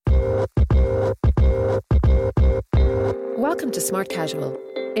Welcome to Smart Casual,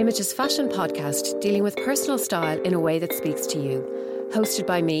 Image's fashion podcast dealing with personal style in a way that speaks to you. Hosted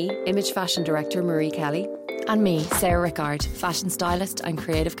by me, Image Fashion Director Marie Kelly. And me, Sarah Rickard, fashion stylist and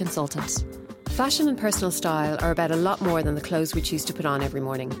creative consultant. Fashion and personal style are about a lot more than the clothes we choose to put on every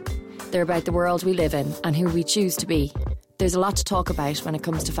morning. They're about the world we live in and who we choose to be. There's a lot to talk about when it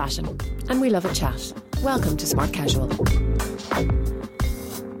comes to fashion. And we love a chat. Welcome to Smart Casual.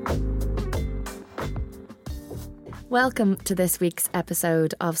 Welcome to this week's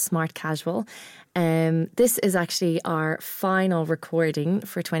episode of Smart Casual. This is actually our final recording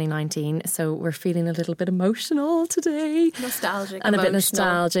for 2019, so we're feeling a little bit emotional today. Nostalgic. And emotional. A bit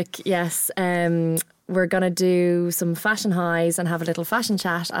nostalgic, yes. We're going to do some fashion highs and have a little fashion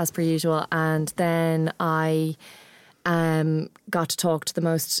chat as per usual. And then I got to talk to the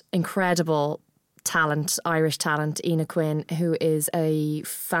most incredible talent, Irish talent, Ina Quinn, who is a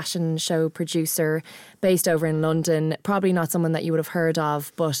fashion show producer based over in London. Probably not someone that you would have heard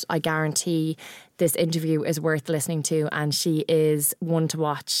of, but I guarantee this interview is worth listening to, and she is one to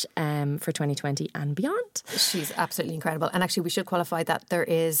watch for 2020 and beyond. She's absolutely incredible. And actually, we should qualify that there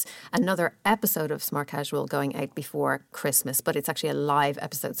is another episode of Smart Casual going out before Christmas, but it's actually a live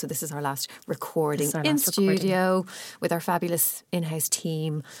episode. So this is our last recording in studio with our fabulous in-house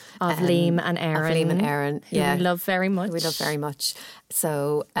team of Liam and Erin. Who we love very much.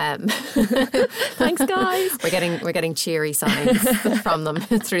 So thanks, guys. We're getting cheery signs from them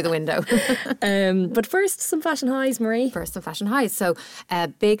through the window. But first, some fashion highs, Marie. First, some fashion highs. So a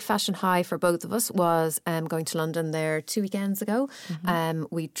big fashion high for both of us was going to London there 2 weekends ago. Mm-hmm.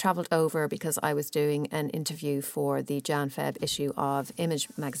 We travelled over because I was doing an interview for the Jan-Feb issue of Image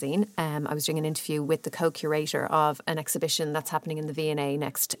magazine. I was doing an interview with the co-curator of an exhibition that's happening in the V&A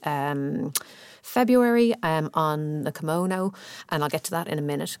next February on the kimono, and I'll get to that in a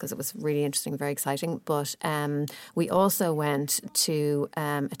minute because it was really interesting, very exciting. But we also went to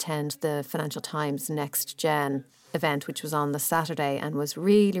attend the Financial Times Next Gen event, which was on the Saturday and was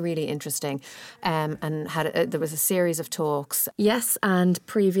really, really interesting, and there was a series of talks. Yes, and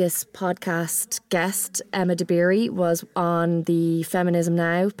previous podcast guest Emma Dabiri was on the Feminism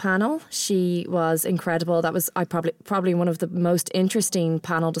Now panel. She was incredible. That was probably one of the most interesting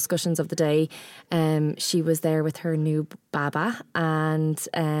panel discussions of the day. She was there with her new Baba and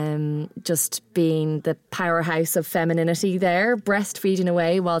just being the powerhouse of femininity there, breastfeeding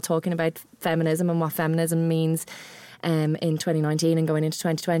away while talking about feminism and what feminism means in 2019 and going into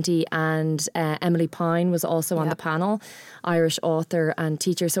 2020. And Emily Pine was also on the panel, Irish author and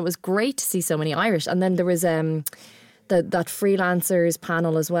teacher. So it was great to see so many Irish. And then there was that freelancers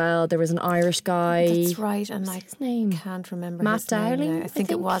panel as well. There was an Irish guy. That's right. And his name? Can't remember Matt his name Dowling. now. I think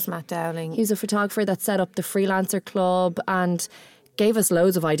it was Matt Dowling. He was a photographer that set up the Freelancer Club and gave us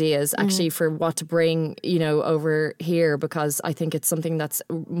loads of ideas actually for what to bring, over here, because I think it's something that's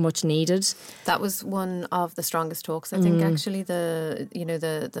much needed. That was one of the strongest talks, I think, actually,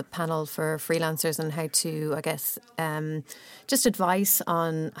 the panel for freelancers and how to, I guess, just advice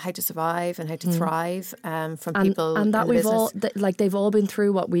on how to survive and how to thrive from people and that in the we've business. all they've all been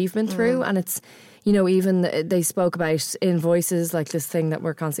through what we've been through, and it's even they spoke about invoices, like this thing that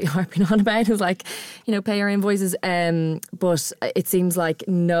we're constantly harping on about is like, pay your invoices. But it seems like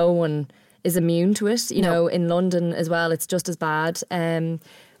no one is immune to it. In London as well, it's just as bad.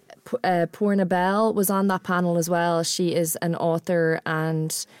 Poorna Bell was on that panel as well. She is an author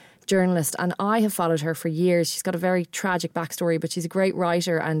and journalist, and I have followed her for years. She's got a very tragic backstory, but she's a great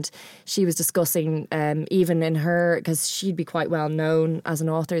writer, and she was discussing even in her, because she'd be quite well known as an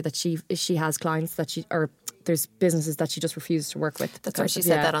author, that she has clients that there's businesses that she just refuses to work with. That's right. She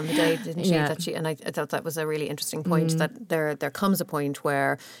said that on the day, didn't she? Yeah. And I thought that was a really interesting point, that there comes a point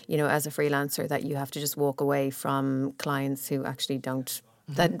where, as a freelancer, that you have to just walk away from clients who actually don't.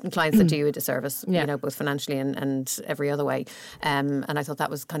 Clients that do you a disservice, both financially and every other way. And I thought that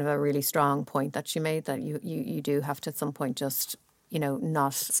was kind of a really strong point that she made, that you do have to at some point just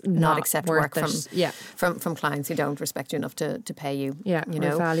not accept work from clients who don't respect you enough to pay you.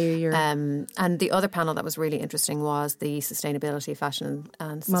 Or value your. And the other panel that was really interesting was the sustainability of fashion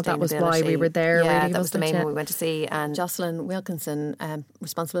and sustainability. Well, that was why we were there. Yeah, really, that was the main one we went to see. And Jocelyn Wilkinson,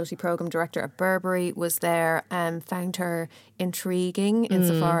 Responsibility Programme Director at Burberry, was there, and found her intriguing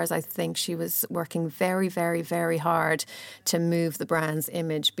insofar as I think she was working very, very, very hard to move the brand's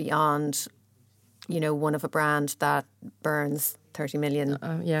image beyond one of a brand that burns 30 million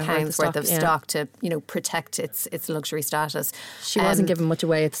yeah, pounds worth of yeah. stock to, you know, protect its luxury status. She wasn't giving much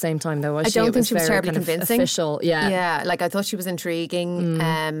away at the same time, though, was she? I don't It think she was very terribly kind of convincing. Official, yeah. Yeah, like I thought she was intriguing,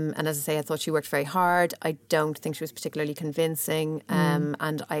 and as I say, I thought she worked very hard. I don't think she was particularly convincing,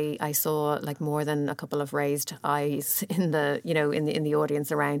 and I saw like more than a couple of raised eyes in the, you know, in the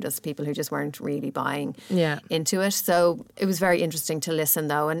audience around us, people who just weren't really buying into it. So it was very interesting to listen,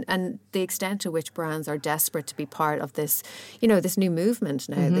 though, and the extent to which brands are desperate to be part of this, you know, this new movement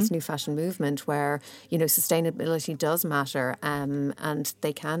now, this new fashion movement where, you know, sustainability does matter, and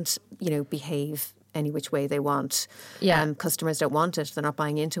they can't, you know, behave any which way they want. Yeah. Customers don't want it. They're not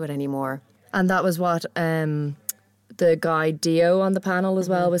buying into it anymore. And that was what the guy Dio on the panel as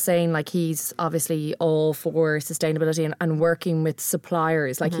well was saying. Like, he's obviously all for sustainability and working with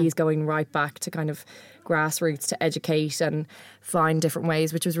suppliers. Like, he's going right back to kind of grassroots to educate and find different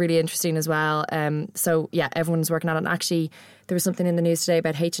ways, which was really interesting as well. So yeah, everyone's working on it. And actually, there was something in the news today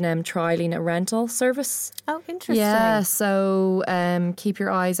about H&M trialling a rental service. Oh, interesting. Yeah, so keep your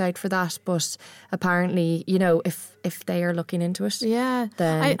eyes out for that. But apparently, you know, if they are looking into it,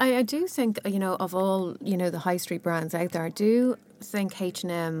 then I do think, you know, of all, you know, the high street brands out there, I do think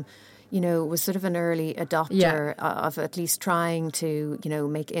H&M, you know, was sort of an early adopter of at least trying to, you know,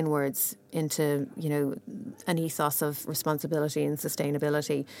 make inwards into, you know, an ethos of responsibility and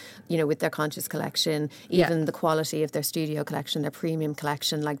sustainability, you know, with their Conscious collection, even the quality of their Studio collection, their premium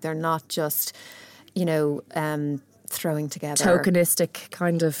collection. Like, they're not just, you know, throwing together tokenistic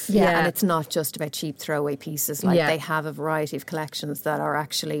kind of and it's not just about cheap throwaway pieces. Like, they have a variety of collections that are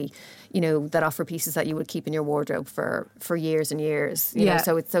actually, you know, that offer pieces that you would keep in your wardrobe for years and years. You know,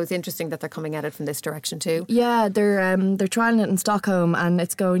 so it's interesting that they're coming at it from this direction too. Yeah, they're trialing it in Stockholm, and you're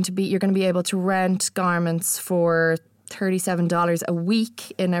going to be able to rent garments for $37 a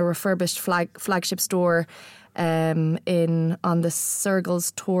week in a refurbished flagship store on the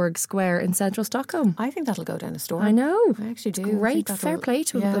Sergels Torg Square in central Stockholm. I think that'll go down a storm. I know. I actually do. Great. Fair play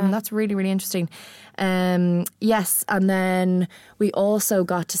to them. That's really, really interesting. Yes, and then we also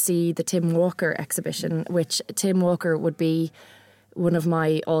got to see the Tim Walker exhibition, which Tim Walker would be one of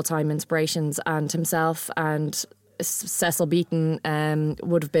my all-time inspirations, and himself and Cecil Beaton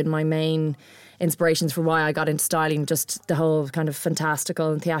would have been my main inspirations for why I got into styling, just the whole kind of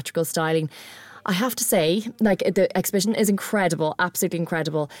fantastical and theatrical styling. I have to say, like, the exhibition is incredible, absolutely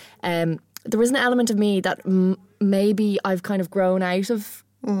incredible. There was an element of me that maybe I've kind of grown out of.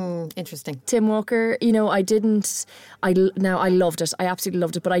 Interesting. Tim Walker, you know, I loved it. I absolutely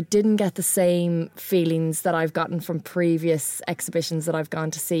loved it, but I didn't get the same feelings that I've gotten from previous exhibitions that I've gone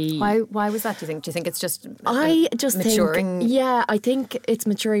to see. Why was that, do you think? Do you think it's just maturing? I think it's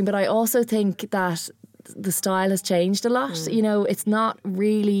maturing, but I also think that the style has changed a lot. You know, it's not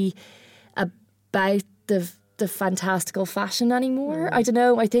really about the fantastical fashion anymore. I don't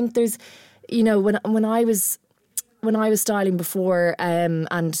know. I think there's, you know, when I was styling before,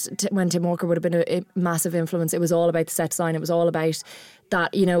 when Tim Walker would have been a massive influence, it was all about the set design. It was all about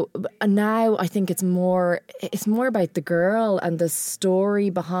that, you know. And now I think it's more about the girl and the story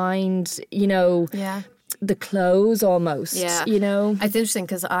behind, you know. Yeah. The clothes almost, you know. It's interesting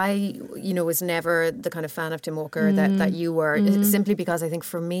because I, you know, was never the kind of fan of Tim Walker that you were, simply because I think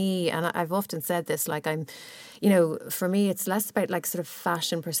for me, and I've often said this, like, I'm, you know, for me it's less about like sort of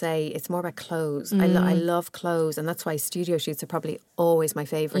fashion per se, it's more about clothes. I love clothes, and that's why studio shoots are probably always my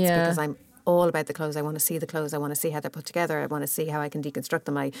favourites, because I'm all about the clothes. I want to see the clothes. I want to see how they're put together. I want to see how I can deconstruct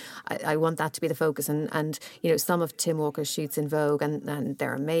them. I want that to be the focus. And you know, some of Tim Walker's shoots in Vogue, and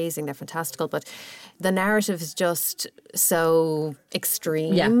they're amazing. They're fantastical. But the narrative is just so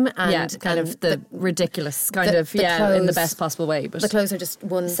extreme. And kind of the ridiculous kind of clothes, in the best possible way. But the clothes are just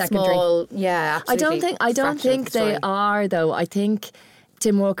one secondary. Small, absolutely. I don't think they are, though. I think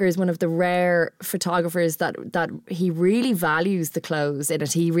Tim Walker is one of the rare photographers that he really values the clothes in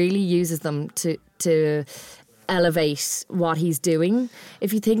it. He really uses them to elevate what he's doing.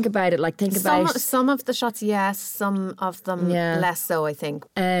 If you think about it, like some of the shots, yes, some of them less so, I think.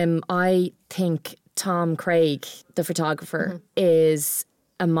 I think Tom Craig, the photographer, is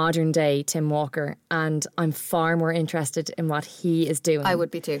a modern day Tim Walker, and I'm far more interested in what he is doing. I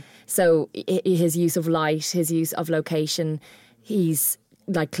would be too. So his use of light, his use of location, he's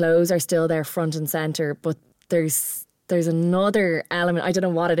like, clothes are still there front and centre, but there's another element. I don't know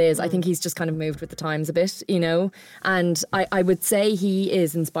what it is. I think he's just kind of moved with the times a bit, you know. And I would say he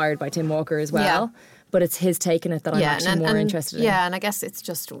is inspired by Tim Walker as well. But it's his take on it that I'm actually more interested in. Yeah, and I guess it's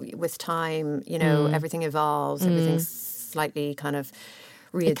just with time, you know, everything evolves, everything's slightly kind of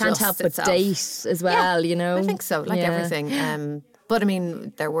readjusts It can't help itself. but date as well, you know. I think so, like everything. But I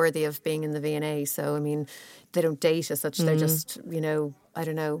mean, they're worthy of being in the V&A. So I mean, they don't date as such. They're just, you know, I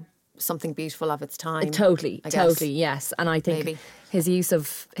don't know, something beautiful of its time. Totally, yes. And I think Maybe. his use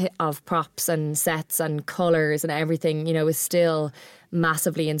of props and sets and colours and everything, you know, is still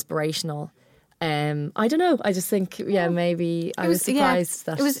massively inspirational. I don't know. I just think, maybe I was surprised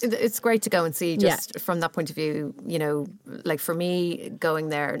that it's great to go and see just from that point of view. You know, like for me, going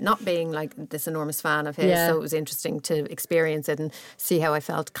there, not being like this enormous fan of his, so it was interesting to experience it and see how I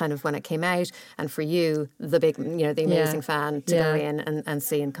felt kind of when it came out. And for you, the big, you know, the amazing fan, to go in and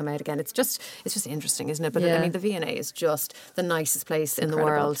see and come out again. It's just interesting, isn't it? But I mean, the V&A is just the nicest place in the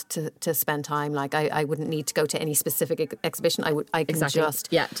world to spend time. Like I wouldn't need to go to any specific exhibition. I can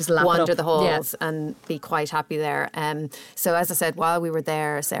just wander the halls and be quite happy there. So as I said, while we were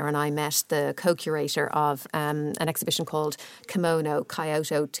there, Sarah and I met the co-curator of an exhibition called Kimono,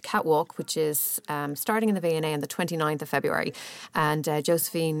 Kyoto to Catwalk, which is starting in the V&A on the 29th of February. And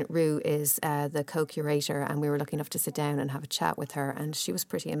Josephine Roux is the co-curator, and we were lucky enough to sit down and have a chat with her, and she was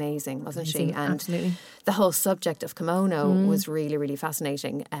pretty amazing, wasn't she? And absolutely. The whole subject of kimono was really, really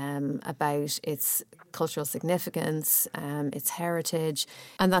fascinating, about its cultural significance, its heritage,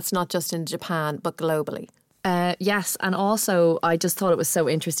 and that's not just in Japan but globally. Yes, and also I just thought it was so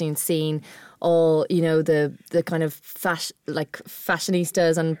interesting seeing all, you know, the kind of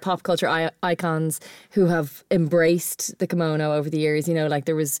fashionistas and pop culture icons who have embraced the kimono over the years. You know, like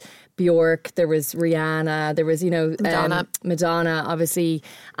there was Bjork, there was Rihanna, there was, you know, Madonna, obviously,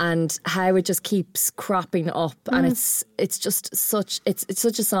 and how it just keeps cropping up, and it's just such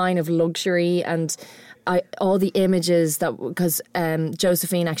a sign of luxury. And all the images that, because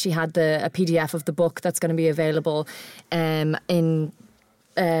Josephine actually had a PDF of the book that's going to be available to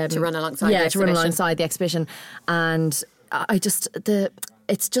run alongside the exhibition, and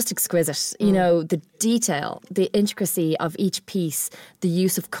it's just exquisite. You know, the detail, the intricacy of each piece, the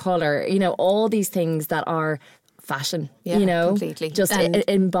use of colour, you know, all these things that are fashion, you know, completely. Just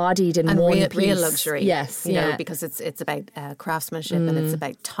embodied in one piece. Real luxury. Yes, you know, because it's about craftsmanship and it's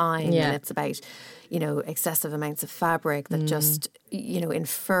about time and it's about, you know, excessive amounts of fabric that just, you know,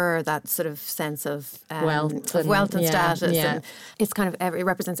 infer that sort of sense of wealth and status. And it's kind of, it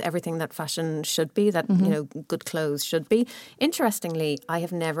represents everything that fashion should be, that, you know, good clothes should be. Interestingly, I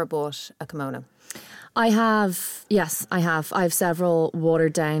have never bought a kimono. I have several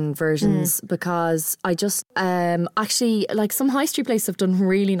watered down versions because I just actually, like, some high street places have done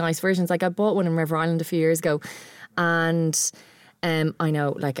really nice versions. Like I bought one in River Island a few years ago, and I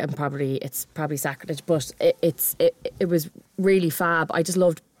know, like, it's probably sacrilege, but it was really fab. I just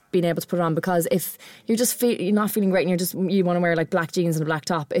loved being able to put it on, because if you're just you're not feeling great and you want to wear like black jeans and a black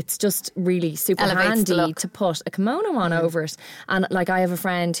top, it's just really super handy to put a kimono on over it. And like, I have a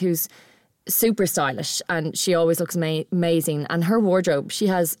friend who's super stylish and she always looks amazing, and her wardrobe, she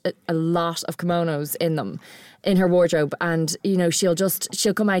has a lot of kimonos in her wardrobe, and you know, she'll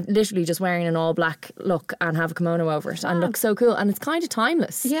come out literally just wearing an all black look and have a kimono over it and look so cool, and it's kind of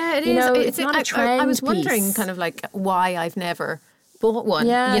timeless. Yeah, it is. Know, it's not a trend I was wondering piece. Kind of like why I've never bought one.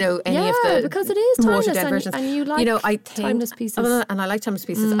 Yeah. You know, any of the because it is timeless, versions. and you like, you know, I think, timeless pieces. And I like timeless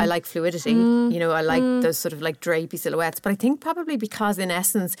pieces. I like fluidity. You know, I like those sort of like drapey silhouettes. But I think probably because in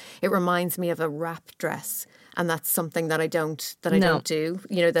essence it reminds me of a wrap dress. And that's something that I don't do.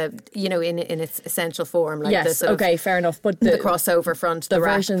 You know, in its essential form, like yes, the sort okay, of, fair enough. But the crossover front, the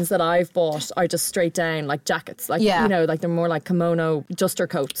wrap. versions that I've bought are just straight down, like jackets, like you know, like they're more like kimono duster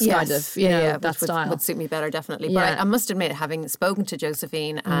coats, kind of. You know, that style would suit me better, definitely. Yeah. But I must admit, having spoken to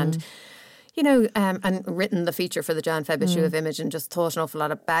Josephine and, you know, and written the feature for the Jan Feb issue of Image, and just thought an awful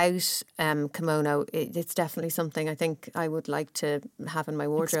lot about kimono, it's definitely something I think I would like to have in my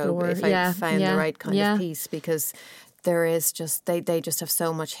wardrobe if I found the right kind of piece, because there is just, they just have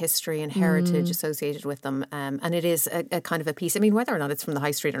so much history and heritage associated with them, and it is a kind of a piece. I mean, whether or not it's from the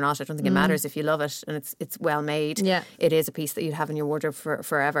high street or not, I don't think it matters if you love it and it's well made. Yeah. It is a piece that you'd have in your wardrobe for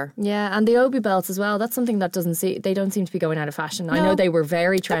forever. Yeah, and the obi belts as well. That's something that they don't seem to be going out of fashion. No. I know they were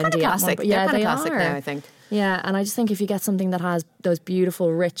very trendy. They're kind of classic. They're kind of classic now, I think. Yeah, and I just think if you get something that has those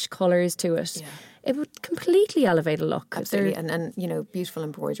beautiful, rich colours to it, it would completely elevate a look. Absolutely, and you know, beautiful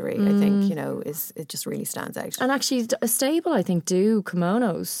embroidery, I think, you know, it just really stands out. And actually, a stable, I think, do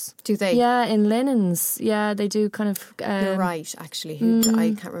kimonos. Do they? Yeah, in linens. Yeah, they do kind of... You're right, actually.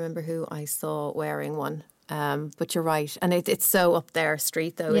 I can't remember who I saw wearing one. But you're right. And it's so up their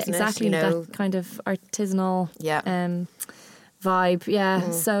street, though, isn't exactly, it? You know? That kind of artisanal...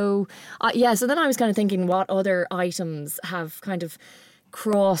 vibe, So so then I was kind of thinking, what other items have kind of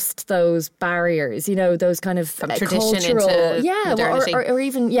crossed those barriers, you know, those kind of from tradition cultural, into modernity. or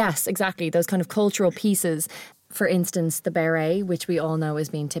even, yes, exactly, those kind of cultural pieces for instance, the beret, which we all know as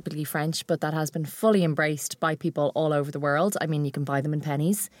being typically French, but that has been fully embraced by people all over the world. I mean, you can buy them in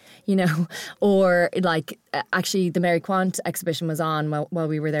pennies, you know, or like actually the Mary Quant exhibition was on while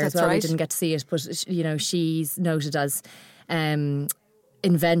we were there as well. Right. We didn't get to see it, but, you know, she's noted as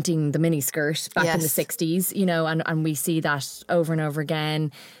inventing the miniskirt back in the 60s, you know, and we see that over and over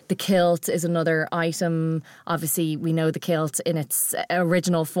again. The kilt is another item. Obviously, we know the kilt in its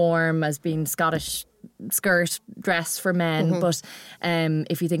original form as being Scottish skirt dress for men, but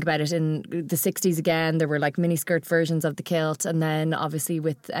if you think about it, in the 60s again, there were like miniskirt versions of the kilt, and then obviously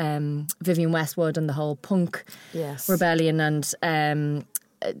with Vivienne Westwood and the whole punk rebellion, and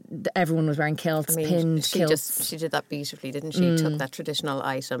everyone was wearing kilts, pinned kilts. She did that beautifully, didn't she? Took that traditional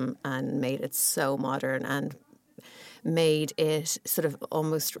item and made it so modern and made it sort of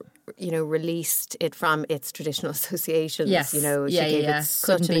almost, you know, released it from its traditional associations. Yes. You know, she gave it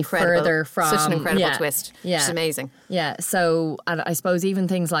such an incredible twist. Which is amazing. Yeah. So, and I suppose even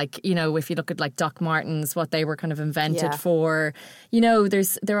things like, you know, if you look at like Doc Martens, what they were kind of invented for, you know,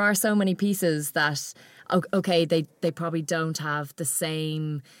 there are so many pieces that, okay, they probably don't have the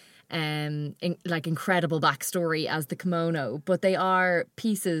same incredible backstory as the kimono, but they are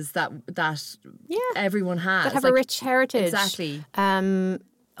pieces that everyone has, that have a rich heritage. Exactly.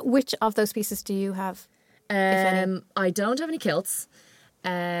 Which of those pieces do you have? If any? I don't have any kilts.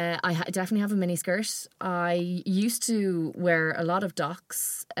 I definitely have a miniskirt. I used to wear a lot of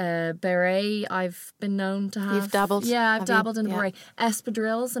docks. Beret, I've been known to have. You've dabbled? Yeah, I've dabbled in a beret.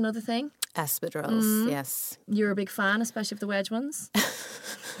 Espadrilles, another thing. Espadrilles, yes. You're a big fan, especially of the wedge ones.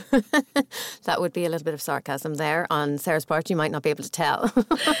 That would be a little bit of sarcasm there on Sarah's part. You might not be able to tell.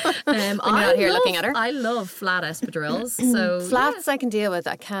 When you're not here looking at her. I love flat espadrilles. So flats I can deal with.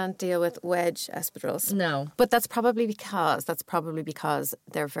 I can't deal with wedge espadrilles. No, but that's probably because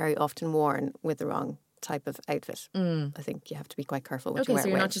they're very often worn with the wrong type of outfit. I think you have to be quite careful what you wear. Okay, so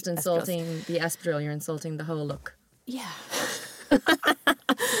you're not just insulting the espadrille; you're insulting the whole look. Yeah.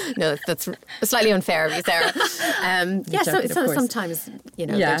 No, that's slightly unfair of you, Sarah. So sometimes, you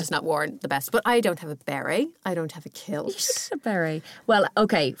know, they're just not worn the best. But I don't have a beret. I don't have a kilt. You should have a beret. Well,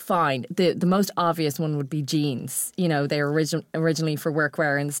 okay, fine. The most obvious one would be jeans. You know, they were originally for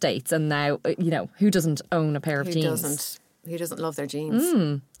workwear in the States, and now, you know, who doesn't own a pair of jeans? Who doesn't love their jeans?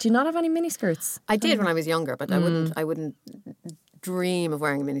 Do you not have any miniskirts? I did when I was younger, but I wouldn't dream of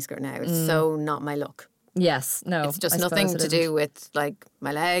wearing a miniskirt now. It's so not my look. Yes, no. It's just nothing to do with like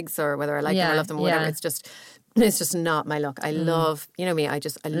my legs or whether I like them or love them or whatever. It's just not my look. I love, you know me, I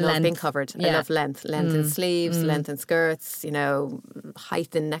love being covered. I love length in sleeves, length in skirts, you know,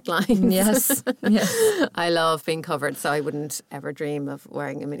 height in necklines. Yes. I love being covered, so I wouldn't ever dream of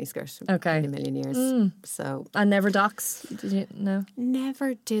wearing a miniskirt in a million years. So, and never docks? Did you? No.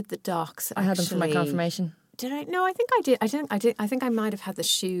 Never did the docks. I had them for my confirmation. Did I? No, I think I did. I think I might have had the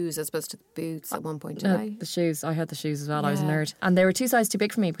shoes as opposed to the boots at one point. Did I? The shoes. I had the shoes as well. I was a nerd. And they were 2 sizes too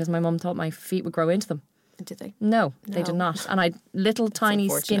big for me because my mum thought my feet would grow into them. Did they? No, they did not. And I had little tiny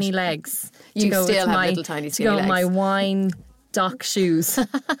skinny legs. You still have little tiny skinny legs. To go with my wine dock shoes.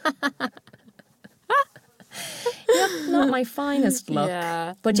 Not my finest look.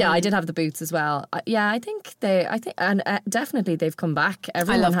 Yeah. But I did have the boots as well. I think and definitely they've come back.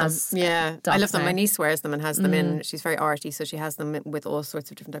 Everyone has them. Yeah, I love them. Now. My niece wears them and has them in. She's very arty, so she has them with all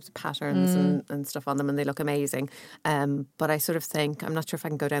sorts of different types of patterns and stuff on them, and they look amazing. But I sort of think, I'm not sure if I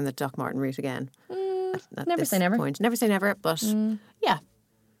can go down the Doc Marten route again. At never say never. Point. Never say never, but yeah,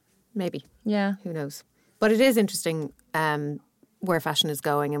 maybe. Yeah. Who knows? But it is interesting where fashion is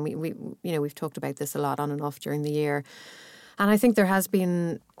going, and we you know, we've talked about this a lot on and off during the year, and I think there has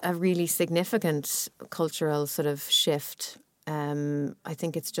been a really significant cultural sort of shift. I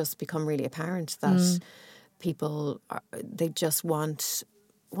think it's just become really apparent that people they just want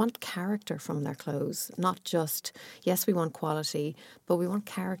character from their clothes, not just, yes, we want quality, but we want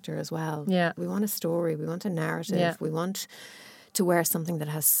character as well. Yeah, we want a story, we want a narrative, we want to wear something that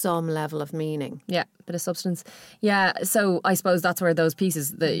has some level of meaning. Yeah, bit of substance. Yeah, so I suppose that's where those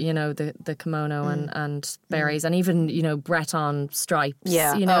pieces, the kimono and berets and even, you know, Breton stripes.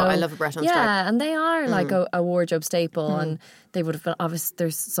 Yeah, you know, I love a Breton stripe. Yeah, and they are like a wardrobe staple, and they would have been, obviously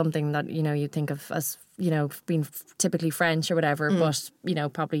there's something that, you know, you think of as, you know, being typically French or whatever, but, you know,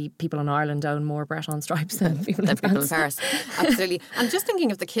 probably people in Ireland own more Breton stripes than people in France. Paris. Absolutely. I'm just thinking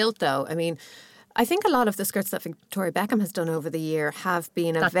of the kilt though. I mean, I think a lot of the skirts that Victoria Beckham has done over the year have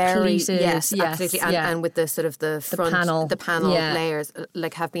been a That very pleated, yes, absolutely, and with the sort of the front, the panel layers,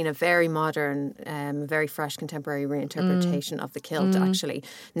 like have been a very modern, very fresh contemporary reinterpretation of the kilt. Actually,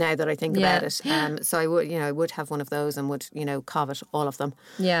 now that I think about it, so I would have one of those and would covet all of them.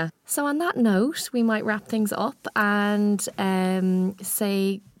 Yeah. So on that note, we might wrap things up and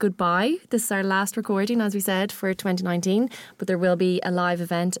say goodbye. This is our last recording, as we said, for 2019, but there will be a live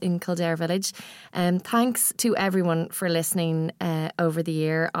event in Kildare Village. Thanks to everyone for listening over the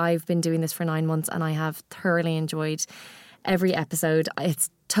year. I've been doing this for 9 months and I have thoroughly enjoyed every episode. It's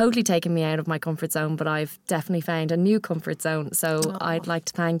totally taken me out of my comfort zone, but I've definitely found a new comfort zone. So I'd like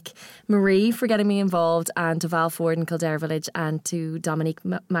to thank Marie for getting me involved, and to Val Ford in Kildare Village, and to Dominique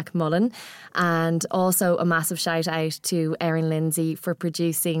McMullen, and also a massive shout out to Erin Lindsay for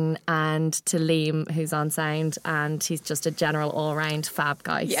producing, and to Liam, who's on sound, and he's just a general all-round fab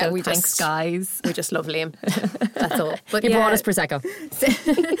guy. Yeah, so thanks, guys. We just love Liam. That's all. But he brought us Prosecco.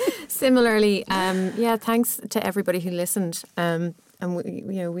 Similarly, thanks to everybody who listened. And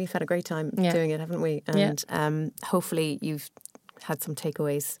we've had a great time doing it, haven't we? And hopefully you've had some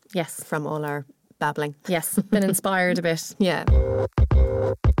takeaways from all our babbling. Yes, been inspired a bit. Yeah.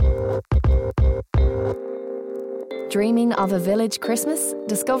 Dreaming of a village Christmas?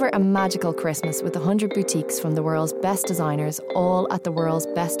 Discover a magical Christmas with 100 boutiques from the world's best designers, all at the world's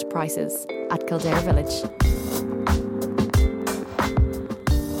best prices at Kildare Village.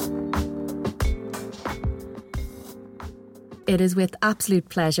 It is with absolute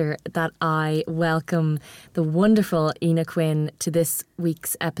pleasure that I welcome the wonderful Ina Quinn to this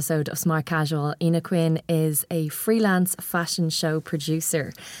week's episode of Smart Casual. Ina Quinn is a freelance fashion show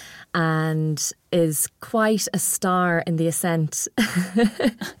producer and is quite a star in the ascent.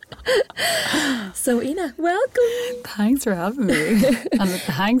 So Ina, welcome. Thanks for having me. And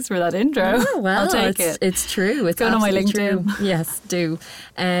thanks for that intro. Oh, well, I'll take it. It's true. It's going on my True. LinkedIn. Yes, do.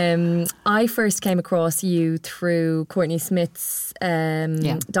 I first came across you through Courtney Smith's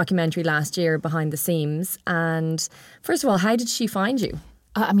documentary last year, Behind the Seams. And first of all, how did she find you?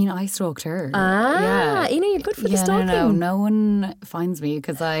 I stalked her. Ina, you're good for the stalking. No one finds me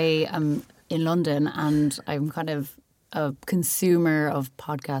because I am in London and I'm kind of a consumer of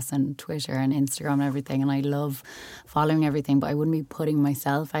podcasts and Twitter and Instagram and everything, and I love following everything, but I wouldn't be putting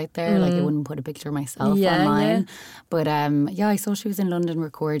myself out there. Like I wouldn't put a picture of myself online. But I saw she was in London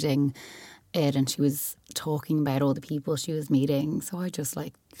recording it, and she was talking about all the people she was meeting. So I just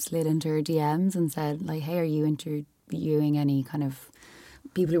slid into her DMs and said hey, are you interviewing any kind of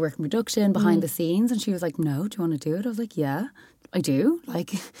people who work in production behind the scenes? And she was like, no, do you want to do it? I was like, yeah, I do.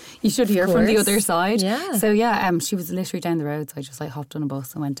 You should hear from the other side. Yeah. So she was literally down the road. So I just hopped on a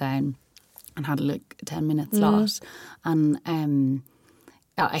bus and went down and had a 10-minute slot. And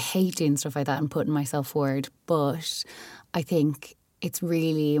I hate doing stuff like that and putting myself forward. But I think it's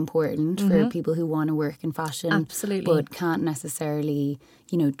really important for people who want to work in fashion. Absolutely. But can't necessarily,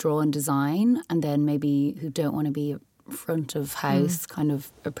 draw and design, and then maybe who don't want to be front of house kind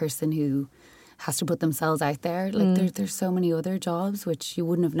of a person who has to put themselves out there. There's so many other jobs which you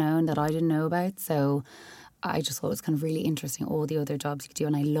wouldn't have known that I didn't know about. So I just thought it was kind of really interesting, all the other jobs you could do,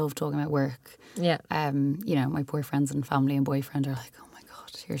 and I love talking about work. Yeah. My poor friends and family and boyfriend are like, oh my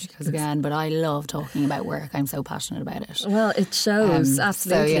God, here she goes again. But I love talking about work. I'm so passionate about it. Well, it shows,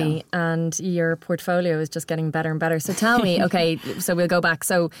 absolutely. And your portfolio is just getting better and better. So tell me, okay, so we'll go back.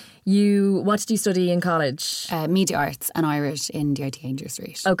 So what did you study in college? Media arts and Irish in DIT Ainger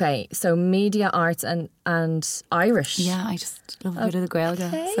Street. Okay, so media arts and Irish. Yeah, I just love a bit of the Gaeilge.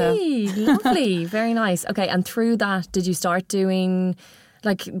 Okay, lovely, very nice. Okay, and through that, did you start doing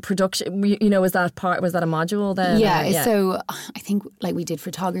production? Was that a module then? Yeah, so I think we did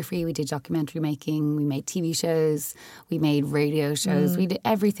photography, we did documentary making, we made TV shows, we made radio shows, we did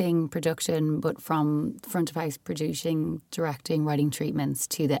everything production, but from front of house producing, directing, writing treatments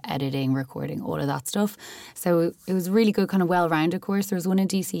to the editing, recording, all of that stuff. So it was a really good kind of well-rounded course. There was one in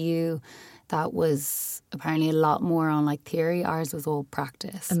DCU that was apparently a lot more on theory. Ours was all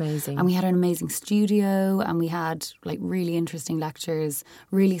practice. Amazing. And we had an amazing studio, and we had really interesting lectures,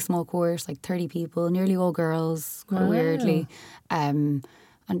 really small course, 30 people, nearly all girls, quite weirdly. I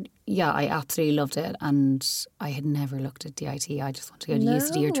absolutely loved it, and I had never looked at DIT. I just wanted to go to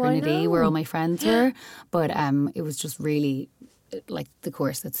UCD or Trinity where all my friends were. But it was just really the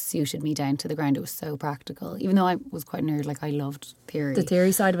course that suited me down to the ground. It was so practical, even though I was quite a nerd. I loved theory, the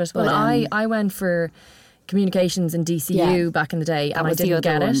theory side of it. Well, I went for communications in DCU back in the day, and I didn't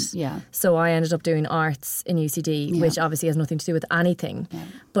get it. Yeah. So I ended up doing arts in UCD, which obviously has nothing to do with anything. Yeah.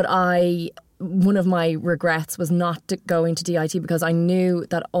 But I one of my regrets was not going to DIT, because I knew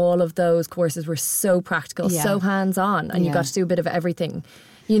that all of those courses were so practical, so hands-on, and you got to do a bit of everything.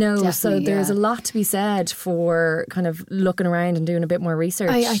 You know, definitely, so there's a lot to be said for kind of looking around and doing a bit more research.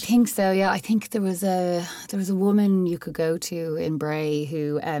 I think so, yeah. I think there was a woman you could go to in Bray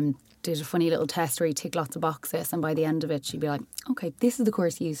who did a funny little test where you tick lots of boxes, and by the end of it she'd be like, okay, this is the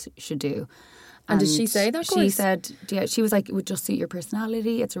course you should do. And did she say that course? She said, yeah, she was like, it would just suit your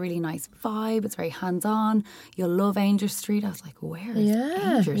personality. It's a really nice vibe. It's very hands-on. You'll love Ainger Street. I was like, where is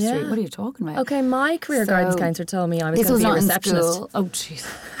Ainger Street? What are you talking about? Okay, my career guidance counsellor told me I was going to be a receptionist. Oh, jeez.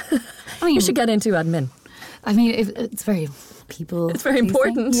 I mean, you should get into admin. I mean, it's very people. It's very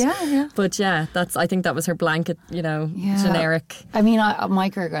important. Yeah. But yeah, I think that was her blanket, generic. I mean, my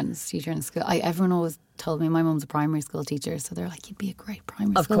career guidance teacher in school, everyone always told me, my mum's a primary school teacher, so they're like, you'd be a great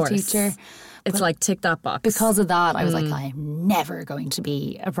primary school teacher. It's like, tick that box. Because of that, I was like, I'm never going to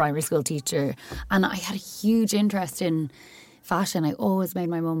be a primary school teacher. And I had a huge interest in fashion. I always made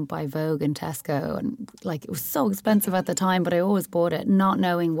my mum buy Vogue and Tesco, and like, it was so expensive at the time, but I always bought it, not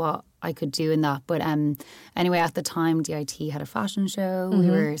knowing what I could do in that. But anyway, at the time, DIT had a fashion show. We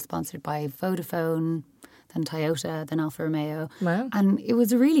were sponsored by Vodafone, then Toyota, then Alfa Romeo. Wow. And it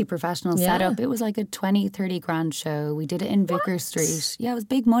was a really professional setup. It was like a 20-30 grand show. We did it in Vickers Street. Yeah, it was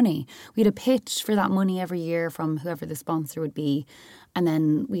big money. We had a pitch for that money every year from whoever the sponsor would be. And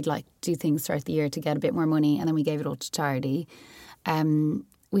then we'd like do things throughout the year to get a bit more money, and then we gave it all to charity.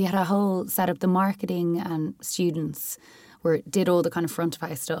 We had a whole setup. The marketing and students did all the kind of front of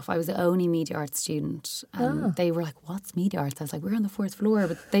house stuff. I was the only media arts student, and they were like, what's media arts? I was like, we're on the 4th floor,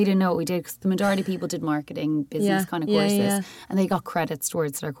 but they didn't know what we did, because the majority of people did marketing, business kind of courses, and they got credits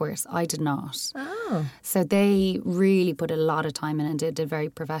towards their course. I did not. So they really put a lot of time in and did it very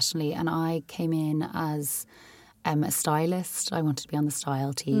professionally, and I came in as a stylist. I wanted to be on the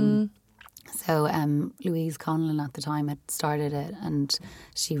style team. So Louise Conlon at the time had started it, and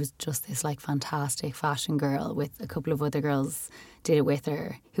she was just this like fantastic fashion girl with a couple of other girls did it with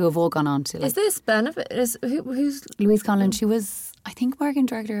her who have all gone on to like... Is this Benefit? Who's Louise Conlon? She was, I think, marketing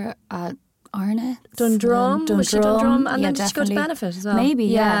director at Arnott. Dundrum? Was she Dundrum? And then did she go to Benefit as well? Maybe,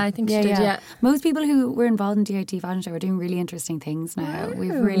 yeah. I think she did, yeah. Most people who were involved in DIT Fashion Show are doing really interesting things now. We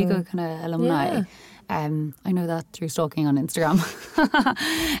have really good kind of alumni. Yeah. I know that through stalking on Instagram.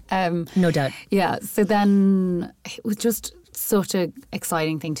 No doubt. Yeah, so then it was just such an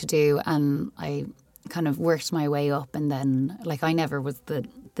exciting thing to do, and I kind of worked my way up, and then like I never was the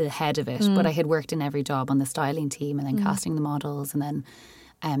head of it, but I had worked in every job on the styling team, and then casting the models, and then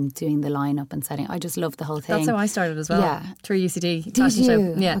doing the lineup and setting. I just loved the whole thing. That's how I started as well. Yeah, through UCD. Did you?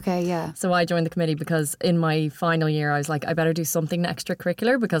 Show. Yeah. Okay, yeah. So I joined the committee because in my final year I was like, I better do something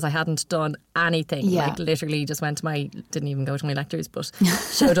extracurricular, because I hadn't done anything. Yeah. Like literally just didn't even go to my lectures, but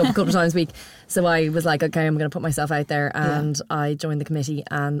showed up a couple of times a week. So I was like, okay, I'm going to put myself out there, and I joined the committee,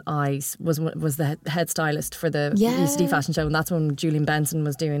 and I was the head stylist for the UCD fashion show, and that's when Julian Benson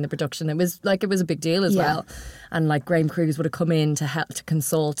was doing the production. It was a big deal as well, and like Graham Cruz would have come in to help to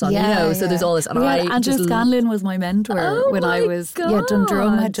consult on so there's all this, and Angela Scanlon was my mentor when I was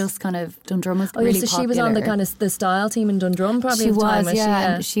Dundrum had just kind of Dundrum was really so popular. She was on the kind of the style team in Dundrum probably at the time, was she?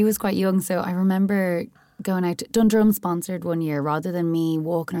 And she was quite young, so I remember going out to Dundrum sponsored one year, rather than me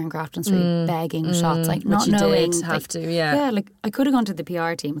walking around Grafton Street begging shots, like not knowing like I could have gone to the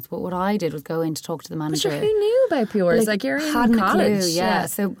PR teams, but what I did was go in to talk to the manager. But who knew about PRs? Like you're in college.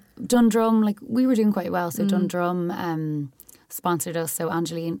 So Dundrum, like we were doing quite well, so Dundrum sponsored us. So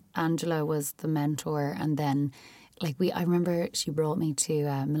Angela was the mentor, and then I remember she brought me to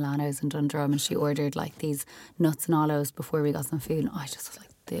Milano's in Dundrum, and she ordered like these nuts and olives before we got some food, and I just was like,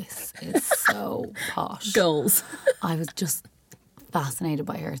 this is so posh. Goals. I was just fascinated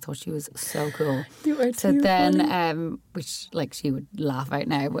by her. I thought she was so cool. You are so too then funny. which like she would laugh out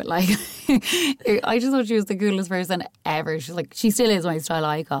now, but like I just thought she was the coolest person ever. She still is my style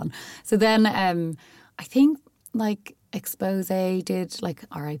icon. So then I think like Expose did like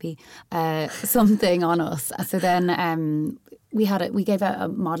RIP something on us. So then we gave out a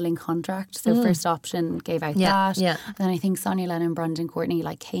modelling contract. So First Option gave out that. Yeah. And then I think Sonia Lennon and Brandon Courtney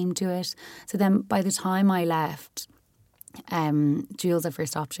like came to it. So then by the time I left, Jules at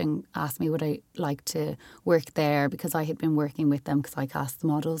First Option asked me would I like to work there, because I had been working with them because I cast the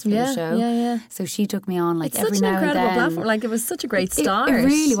models for the show. Yeah. So she took me on like it's every such now an incredible and then. platform. Like it was such a great start. It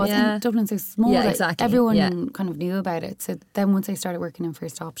really was. Yeah. And Dublin's so small. Yeah, that exactly. Everyone kind of knew about it. So then once I started working in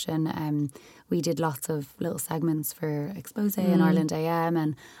First Option, we did lots of little segments for Expose and Ireland AM.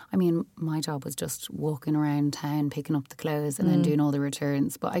 And I mean, my job was just walking around town, picking up the clothes and then doing all the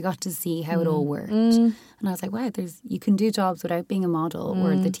returns. But I got to see how it all worked. And I was like, wow, you can do jobs without being a model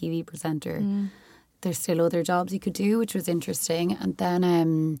or the TV presenter. There's still other jobs you could do, which was interesting. And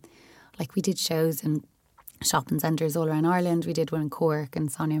then like we did shows in shopping centres all around Ireland. We did one in Cork,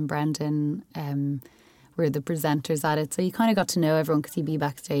 and Sonia and Brendan were the presenters at it. So you kind of got to know everyone because you'd be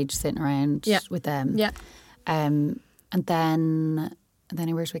backstage sitting around with them. Yeah. And then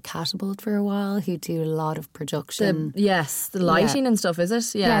I worked with Catapult for a while, who do a lot of production. The lighting and stuff, is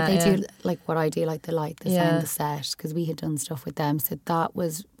it? Yeah, they do like what I do, like the light, the sound, the set, because we had done stuff with them. So that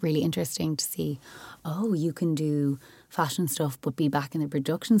was really interesting to see, you can do fashion stuff but be back in the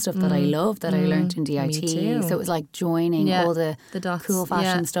production stuff that I love, that I learned in DIT. So it was like joining all the dots, cool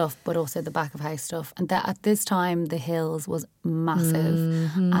fashion stuff but also the back of house stuff. And that at this time the Hills was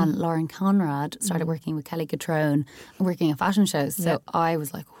massive, and Lauren Conrad started working with Kelly Catrone and working at fashion shows. So I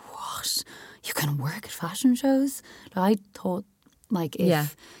was like, what? You can work at fashion shows? I thought like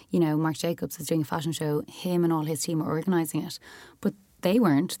if Marc Jacobs was doing a fashion show, him and all his team were organising it, but they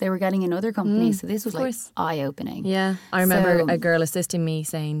weren't. They were getting in other companies. So this was like eye-opening. Yeah. I remember a girl assisting me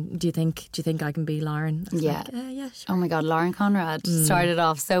saying, do you think I can be Lauren? Yeah. Like, yeah, sure. Oh my God, Lauren Conrad started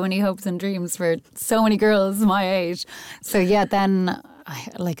off so many hopes and dreams for so many girls my age. So yeah, then I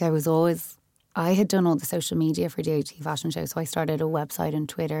had done all the social media for DIT fashion show. So I started a website and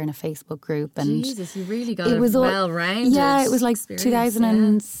Twitter and a Facebook group. And Jesus, you really got it well-rounded. Yeah, it was like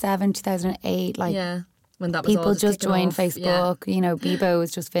 2007, 2008. Like, when that was people just joined Facebook, Bebo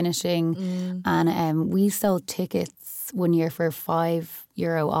was just finishing, and we sold tickets one year for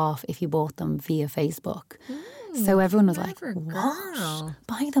 €5 off if you bought them via Facebook. So everyone was like, what?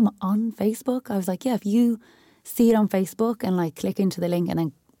 Buy them on Facebook? I was like, yeah, if you see it on Facebook and like click into the link and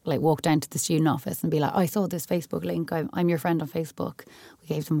then like walk down to the student office and be like, I saw this Facebook link, I'm your friend on Facebook. We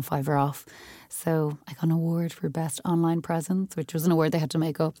gave them €5 off. So I got an award for best online presence, which was an award they had to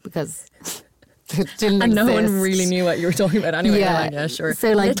make up because it didn't and exist. No one really knew what you were talking about anyway. Yeah, sure.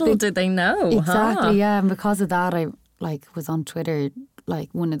 So like little did they know. Exactly, yeah. And because of that, I like was on Twitter, like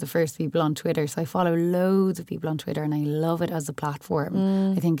one of the first people on Twitter. So I follow loads of people on Twitter, and I love it as a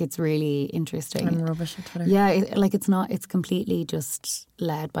platform. I think it's really interesting. I'm rubbish at Twitter. Yeah, it's completely just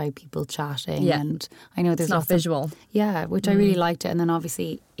led by people chatting. Yeah. And I know there's not visual. Which I really liked it. And then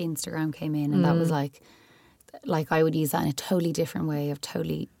obviously Instagram came in, and that was like I would use that in a totally different way, of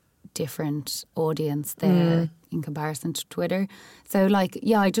totally different audience there in comparison to Twitter. So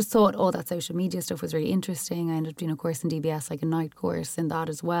I just thought all that social media stuff was really interesting. I ended up doing a course in DBS, like a night course in that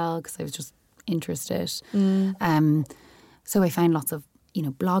as well, because I was just interested. So I found lots of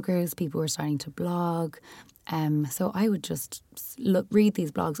bloggers, people were starting to blog. So I would just read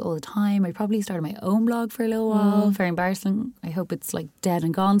these blogs all the time. I probably started my own blog for a little while. Very embarrassing. I hope it's like dead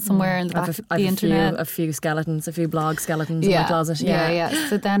and gone somewhere in the back of the internet. A few blog skeletons in my closet. Yeah.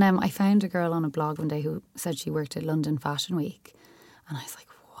 So then I found a girl on a blog one day who said she worked at London Fashion Week. And I was like,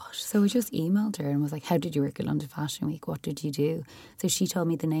 what? So I just emailed her and was like, how did you work at London Fashion Week? What did you do? So she told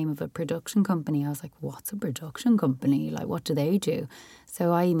me the name of a production company. I was like, what's a production company? Like, what do they do?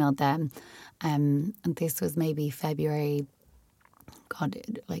 So I emailed them. And this was maybe February,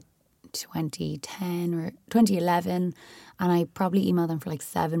 2010 or 2011, and I probably emailed them for like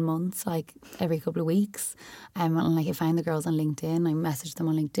 7 months, like every couple of weeks. And like I found the girls on LinkedIn, I messaged them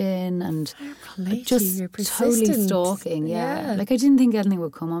on LinkedIn, and just totally stalking. Yeah, like I didn't think anything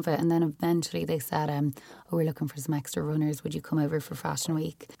would come of it. And then eventually they said, we're looking for some extra runners. Would you come over for Fashion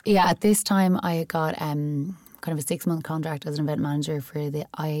Week? Yeah, at this time I had got kind of a 6-month contract as an event manager for the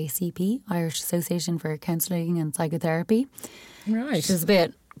IACP, Irish Association for Counselling and Psychotherapy. Right. Which is a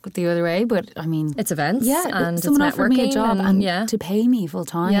bit the other way, but I mean, it's events, and someone it's offered me a job and yeah. to pay me full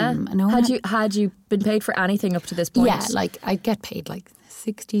time. Yeah. Had you been paid for anything up to this point? Yeah, like I'd get paid like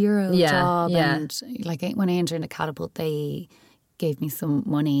 €60 job, and like when I entered a Catapult, they gave me some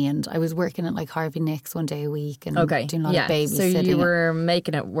money, and I was working at like Harvey Nicks one day a week and doing a lot of babysitting. So you were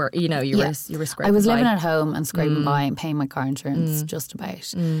making it work. You were scraping. I was living at home and scraping by and paying my car insurance just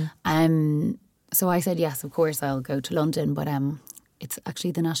about. So I said yes, of course I'll go to London, but it's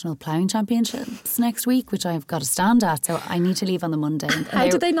actually the National Ploughing Championships next week, which I've got to stand at, so I need to leave on the Monday. How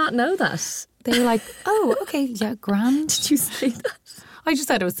did they not know that? They were like, oh, okay, yeah, grand. Did you say that? I just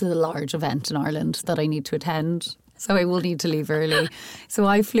said it was a large event in Ireland that I need to attend, so I will need to leave early. So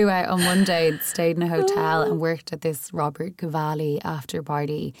I flew out on Monday, stayed in a hotel and worked at this Robert Cavalli after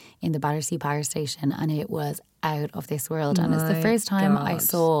party in the Battersea Power Station, and it was out of this world. And it's the first time I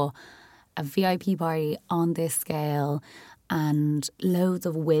saw a VIP party on this scale. and loads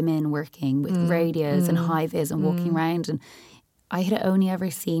of women working with radios and high-vis and walking around, and I had only ever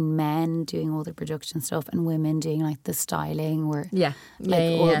seen men doing all the production stuff and women doing like the styling or Yeah.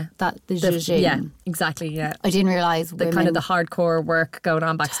 that the zhuzhing. Yeah, exactly, yeah. I didn't realise The kind of the hardcore work going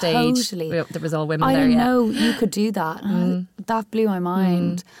on backstage. Totally. There was all women I there, didn't yeah. know you could do that. And that blew my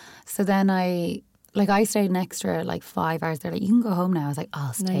mind. So then I stayed an extra like 5 hours. They're like, you can go home now. I was like,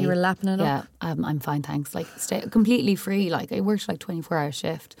 I'll stay. No, you were lapping it yeah, up. I'm fine, thanks. Like, stay completely free. Like, I worked like 24-hour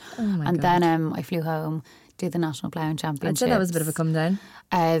shift. Oh my and God. then I flew home, did the National Ploughing Championships. I'd say that was a bit of a come down.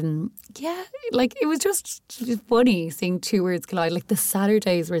 Yeah, like it was just funny seeing two worlds collide. Like the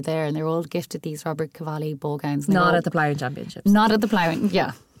Saturdays were there and they were all gifted these Robert Cavalli ball gowns. Not at the Ploughing Championships. Not at the ploughing,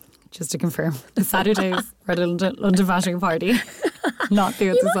 yeah. Just to confirm, the Saturdays were the London Fashion Party, not the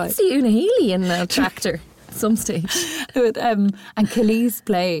other You might side. see Una Healy in a tractor at some stage. And Khalees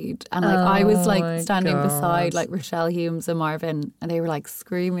played, and like I was my like standing God. beside like Rochelle Humes and Marvin, and they were like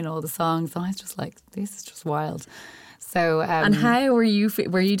screaming all the songs, and I was just like, this is just wild. So And how were you?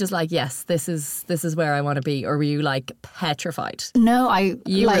 Were you just like, yes, this is where I want to be, or were you like petrified? No,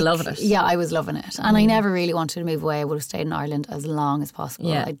 You were loving it. Yeah, I was loving it. And I never really wanted to move away. I would have stayed in Ireland as long as possible.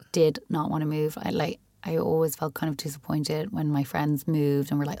 Yeah. I did not want to move. I always felt kind of disappointed when my friends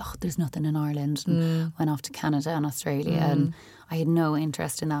moved and were like, oh, there's nothing in Ireland, and went off to Canada and Australia. And I had no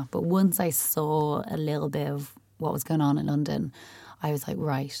interest in that. But once I saw a little bit of what was going on in London, I was like,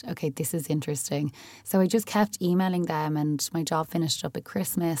 right, okay, this is interesting. So I just kept emailing them, and my job finished up at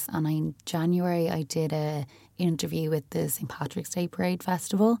Christmas. And in January, I did an interview with the St. Patrick's Day Parade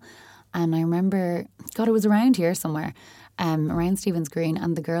Festival. And I remember, God, it was around here somewhere, around Stephen's Green.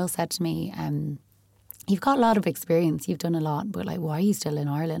 And the girl said to me, you've got a lot of experience, you've done a lot, but like, why are you still in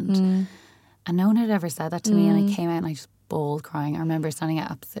Ireland? And no one had ever said that to me. And I came out and I just bawled crying. I remember standing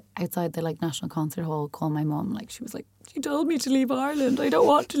outside the like National Concert Hall, calling my mum. Like, she was like, she told me to leave Ireland. I don't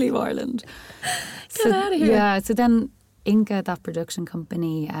want to leave Ireland. Get out of here. Yeah. So then Inca, that production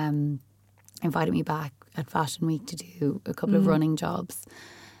company, invited me back at Fashion Week to do a couple of running jobs.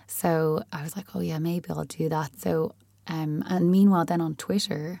 So I was like, oh yeah, maybe I'll do that. So and meanwhile, then on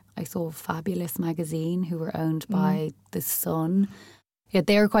Twitter, I saw Fabulous magazine, who were owned by The Sun. Yeah,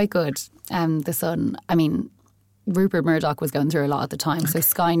 they were quite good. The Sun, I mean, Rupert Murdoch was going through a lot at the time, so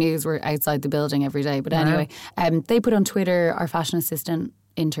Sky News were outside the building every day. But anyway, they put on Twitter, our fashion assistant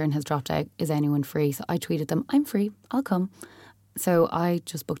intern has dropped out. Is anyone free? So I tweeted them, I'm free, I'll come. So I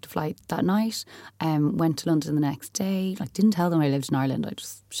just booked a flight that night, went to London the next day. Like, didn't tell them I lived in Ireland, I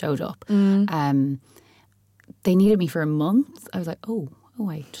just showed up. They needed me for a month. I was like, oh,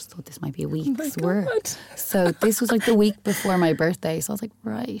 I just thought this might be a week's work. So this was like the week before my birthday. So I was like,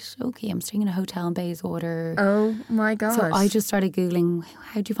 right, okay, I'm staying in a hotel in Bayswater. Oh my God. So I just started Googling,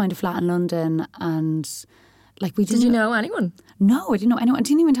 how do you find a flat in London? And like, we didn't. Did you know anyone? No, I didn't know anyone. I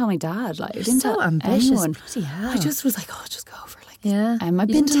didn't even tell my dad. Like, I didn't So tell ambitious. anyone. Bloody hell. I just was like, oh, just go over. Like, Yeah. I've you been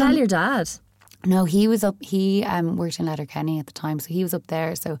didn't to tell London. your dad. No, he was up. He worked in Letterkenny at the time, so he was up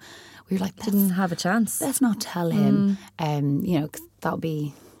there. So we were like, Didn't have a chance. let's not tell him, 'cause that would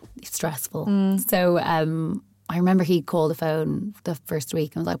be stressful. So I remember he called the phone the first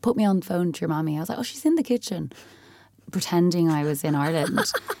week and was like, put me on the phone to your mommy. I was like, oh, she's in the kitchen, pretending I was in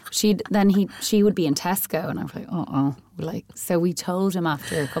Ireland. She would be in Tesco, and I was like, like, so we told him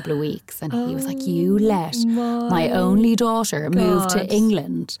after a couple of weeks, and he was like, you let my only daughter move to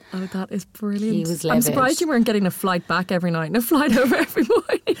England. Oh, that is brilliant. He was I'm livid. surprised you weren't getting a flight back every night and a flight over every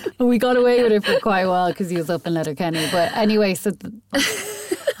morning. We got away with it for quite a while because he was up in Letterkenny. But anyway, so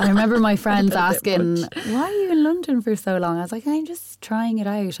I remember my friends asking, why are you in London for so long? I was like, I'm just trying it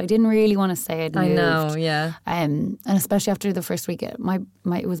out. I didn't really want to say I'd moved. I know, yeah. And especially after the first week, it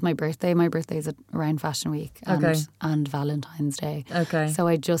was my birthday. My birthday's around Fashion Week and Valentine's Day. Okay. So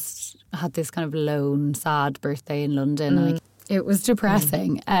I just had this kind of lone, sad birthday in London. Like, it was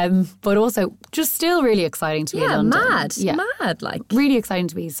depressing, but also just still really exciting to be in London. Mad, like. Really exciting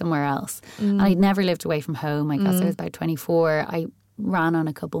to be somewhere else. And I'd never lived away from home. I guess I was about 24. I ran on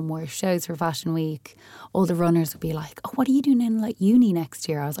a couple more shows for Fashion Week. All the runners would be like, oh, what are you doing in like uni next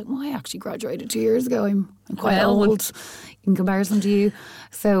year? I was like, well, I actually graduated 2 years ago. I'm quite old in comparison to you.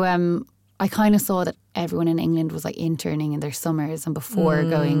 So I kind of saw that everyone in England was like interning in their summers and before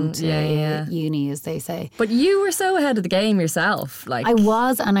going to uni, as they say. But you were so ahead of the game yourself. Like, I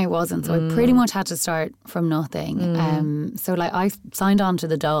was and I wasn't. So I pretty much had to start from nothing. So like I signed on to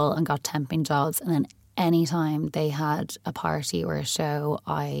the Dole and got temping jobs, and then anytime they had a party or a show,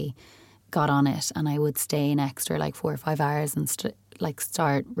 I got on it, and I would stay an extra like 4 or 5 hours and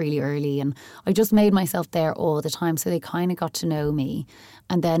start really early, and I just made myself there all the time. So they kind of got to know me,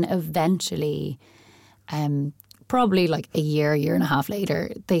 and then eventually probably like a year and a half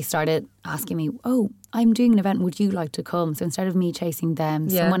later, they started asking me, oh, I'm doing an event, would you like to come? So instead of me chasing them,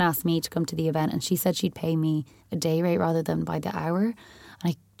 someone asked me to come to the event, and she said she'd pay me a day rate rather than by the hour. And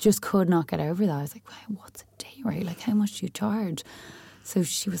I just could not get over that. I was like, wow, what's a day rate? Like, how much do you charge? So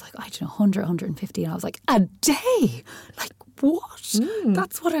she was like, I don't know, 100, 150. And I was like, a day? Like, what?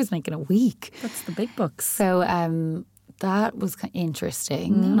 That's what I was making a week. That's the big bucks. So that was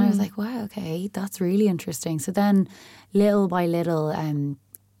interesting. And I was like, wow, okay, that's really interesting. So then little by little,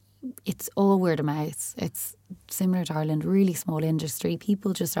 it's all word of mouth. It's similar to Ireland, really small industry.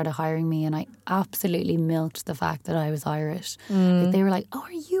 People just started hiring me, and I absolutely milked the fact that I was Irish. Like, they were like, oh,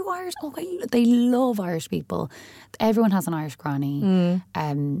 are you Irish? Oh, they love Irish people. Everyone has an Irish granny.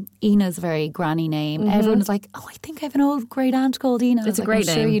 Ina's a very granny name. Everyone's like, oh, I think I have an old great aunt called Ina. It's a great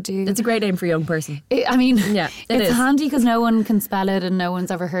name. Sure you do. It's a great name for a young person. Yeah, it it's is. handy because no one can spell it and no one's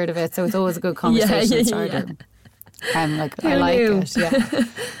ever heard of it. So it's always a good conversation starter. I like it, yeah.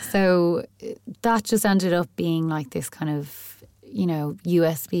 So that just ended up being like this kind of,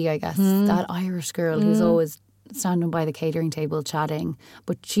 USB, I guess. That Irish girl who's always standing by the catering table chatting,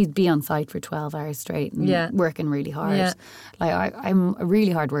 but she'd be on site for 12 hours straight and working really hard. Yeah. Like I'm a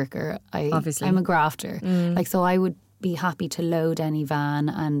really hard worker. Obviously. I'm a grafter. Like, so I would be happy to load any van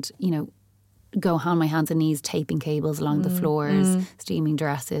and, go on my hands and knees taping cables along the floors, steaming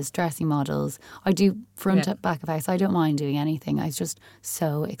dresses, dressing models. I do front, back of house. I don't mind doing anything. I was just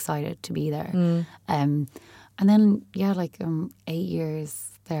so excited to be there. And then, 8 years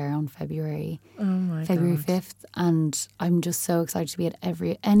there on February 5th. And I'm just so excited to be at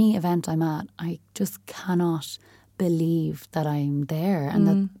any event I'm at. I just cannot believe that I'm there and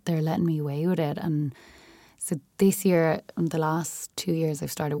that they're letting me away with it. And so this year, the last 2 years,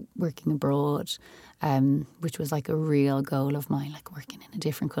 I've started working abroad, which was like a real goal of mine, like working in a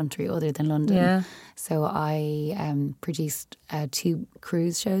different country other than London. Yeah. So I produced 2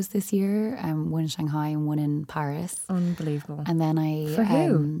 cruise shows this year, one in Shanghai and one in Paris. Unbelievable. And then For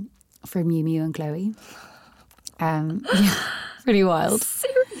who? For Miu Miu and Chloe. Pretty wild.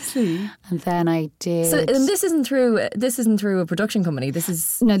 Seriously? And then I did. So and this isn't through a production company. This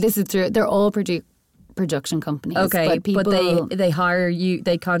is through. They're all production companies. Okay, but they hire you,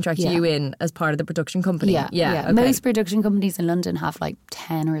 they contract you in as part of the production company. Yeah. Okay. Most production companies in London have like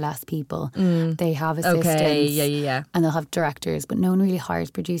 10 or less people. They have assistants. Okay, and they'll have directors, but no one really hires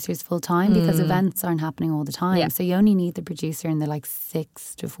producers full time because events aren't happening all the time. Yeah. So you only need the producer in the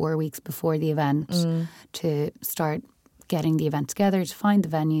 6 to 4 weeks before the event to start getting the event together, to find the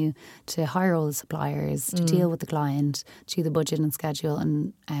venue, to hire all the suppliers, to deal with the client, to do the budget and schedule,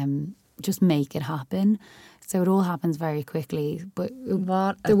 and just make it happen. So it all happens very quickly, but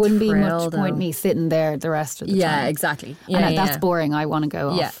there wouldn't be much point me sitting there the rest of the time. Yeah, exactly. And that's boring. I want to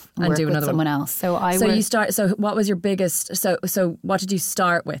go off and work do with someone else. So what was your biggest? So what did you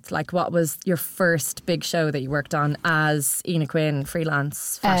start with? Like, what was your first big show that you worked on as Ina Quinn,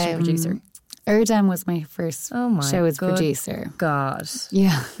 freelance fashion producer? Erdem was my first show as producer. God.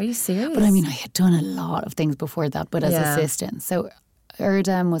 Yeah. Are you serious? But I mean, I had done a lot of things before that, but as assistant. So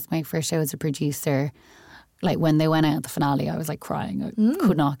Erdem was my first show as a producer. Like, when they went out at the finale, I was like crying. I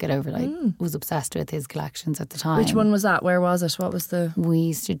could not get over it. I was obsessed with his collections at the time. Which one was that? Where was it? What was the... We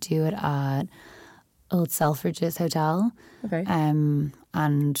used to do it at Old Selfridges Hotel. Okay. And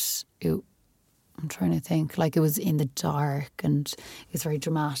I'm trying to think. Like, it was in the dark and it was very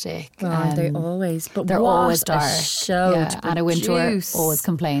dramatic. They're always dark. Show yeah, Anna Wintour always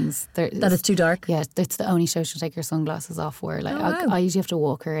complains that it's too dark. Yeah, it's the only show she'll take her sunglasses off for. Like, I usually have to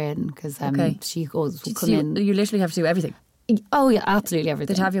walk her in because she always will come in. You literally have to do everything. Oh yeah, absolutely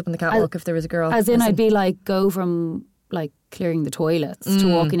everything. They'd have you up on the catwalk if there was a girl. As in, I'd be like, go from like clearing the toilets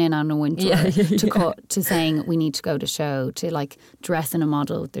to walking in Anna Wintour to saying we need to go to show, to like dressing a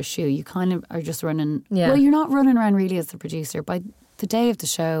model with their shoe. You kind of are just running. Yeah. Well, you're not running around really as the producer. By the day of the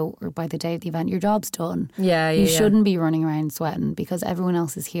show or by the day of the event, your job's done. You shouldn't be running around sweating because everyone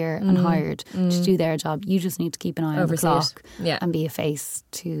else is here and hired to do their job. You just need to keep an eye on the clock and be a face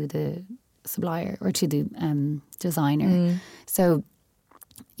to the supplier or to the designer. So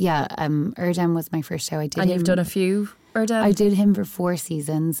Erdem was my first show. You've done a few Erdem? I did him for 4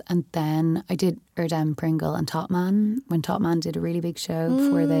 seasons, and then I did Erdem, Pringle and Top Man when Top Man did a really big show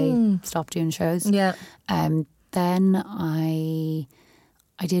before they stopped doing shows. Yeah. Then I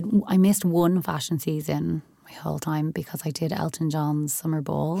missed one fashion season my whole time because I did Elton John's summer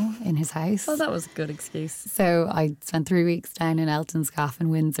ball in his house. Oh, that was a good excuse. So I spent 3 weeks down in Elton's gaff in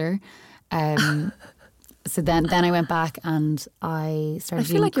Windsor. So then I went back and I started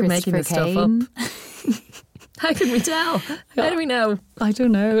doing Christopher Kane. Stuff up. How can we tell? How do we know? I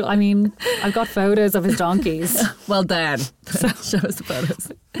don't know. I mean, I've got photos of his donkeys. Well, then, show us the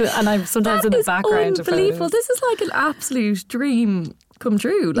photos. And I'm sometimes in the background of unbelievable. photos. This is like an absolute dream come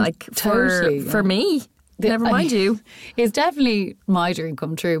true. Like Totally, for me. Never mind you. It's definitely my dream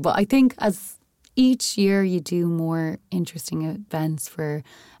come true. But I think as each year you do more interesting events for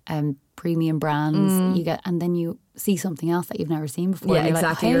premium brands, you get, and then you see something else that you've never seen before. Yeah, and you're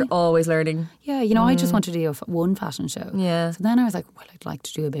exactly. Like, hey, you're always learning. yeah, you know, I just want to do one fashion show. Yeah. So then I was like, well, I'd like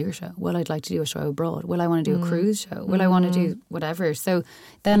to do a bigger show. Well, I'd like to do a show abroad. Well, I want to do a cruise show. Well, I want to do whatever. So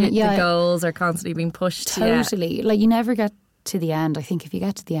then, The goals are constantly being pushed. totally. Yeah. Like you never get to the end. I think if you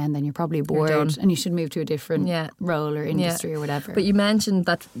get to the end, then you're probably bored done. and you should move to a different role or industry or whatever. But you mentioned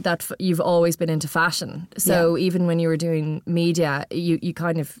that you've always been into fashion. So even when you were doing media, you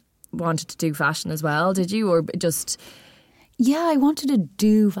kind of wanted to do fashion as well, did you? Or just... Yeah, I wanted to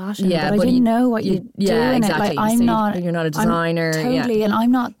do fashion, Yeah, but I but didn't know what you do yeah, in exactly. it. Like, So you're not a designer. Totally, yeah. and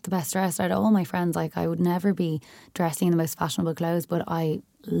I'm not the best dressed out of all my friends. Like, I would never be dressing in the most fashionable clothes, but I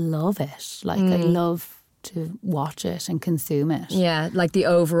love it. Like, I love to watch it and consume it. Yeah, like the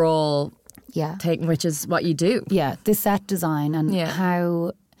overall Yeah. thing, which is what you do. Yeah, the set design and Yeah.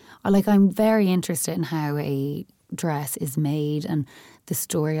 how, like, I'm very interested in how a dress is made and the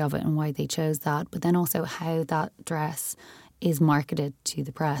story of it and why they chose that, but then also how that dress is marketed to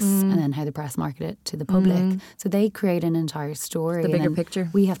the press and then how the press market it to the public. So they create an entire story. The bigger and then picture.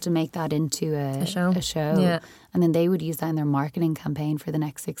 We have to make that into a show. Yeah. And then they would use that in their marketing campaign for the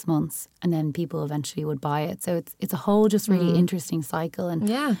next 6 months, and then people eventually would buy it. So it's a whole just really interesting cycle. And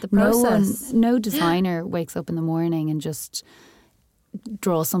Yeah, the no process. no designer wakes up in the morning and just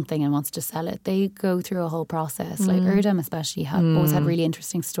draws something and wants to sell it. They go through a whole process. Like Erdem especially always had really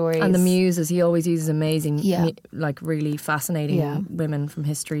interesting stories. And the muses, he always uses amazing, Yeah. like really fascinating Yeah. women from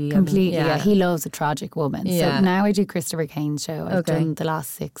history. Completely, and, yeah. He loves a tragic woman. Yeah. So now I do Christopher Kane's show. I've Okay. done the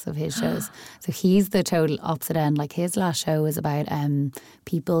last 6 of his shows. So he's the total opposite end. Like his last show was about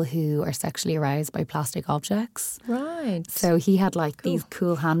people who are sexually aroused by plastic objects. Right. So he had like these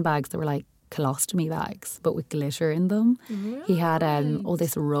cool handbags that were like colostomy bags, but with glitter in them. He had all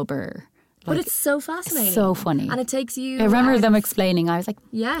this rubber. But like, it's so fascinating. so funny. And it takes you... I remember out them of- explaining. I was like,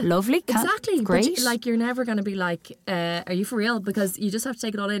 Yeah. lovely. Exactly. But Great. like, you're never going to be like, are you for real? Because you just have to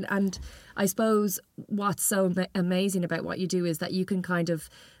take it all in. And I suppose what's so amazing about what you do is that you can kind of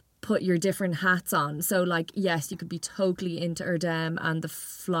put your different hats on. So like, yes, you could be totally into Erdem and the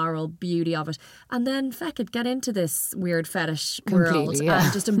floral beauty of it. And then, feck it, get into this weird fetish world Completely, yeah.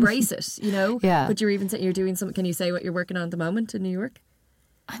 and just embrace it, you know? Yeah. But you're doing something, can you say what you're working on at the moment in New York?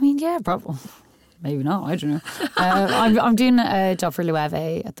 I mean, yeah, probably. Maybe not. I don't know. I'm doing a job for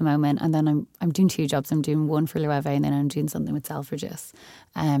Loewe at the moment, and then I'm doing 2 jobs. I'm doing one for Loewe, and then I'm doing something with Selfridges.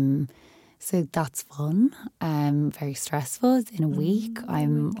 So that's fun. Very stressful. It's in a week.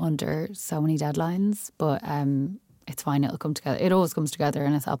 I'm under so many deadlines, but it's fine. It'll come together. It always comes together,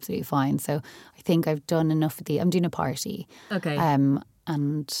 and it's absolutely fine. So I think I've done enough of I'm doing a party. Okay. And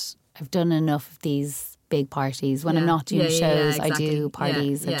I've done enough of these big parties. When I'm not doing shows, I exactly. do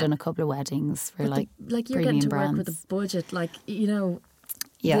parties. Yeah. I've done a couple of weddings for like you're premium getting to brands. work with a budget, like, you know.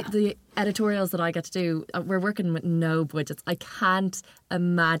 Yeah. The editorials that I get to do, we're working with no budgets. I can't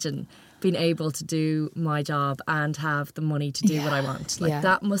imagine being able to do my job and have the money to do what I want. Like, Yeah.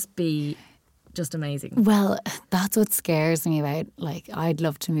 that must be just amazing. Well, that's what scares me about, like, I'd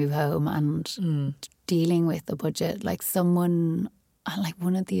love to move home and dealing with the budget. Like someone, like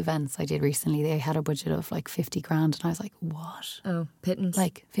one of the events I did recently, they had a budget of like 50 grand and I was like, what? Oh, pittance.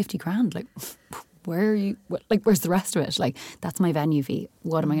 Like 50 grand? Like, where are you? Like, where's the rest of it? Like, that's my venue fee.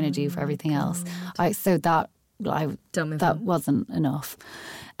 What am I going to do for everything else? That wasn't enough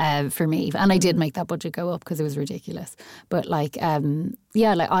for me, and I did make that budget go up because it was ridiculous. But like, I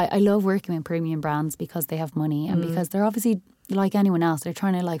love working with premium brands because they have money and because they're obviously like anyone else. They're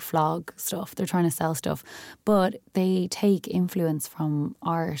trying to like flog stuff. They're trying to sell stuff, but they take influence from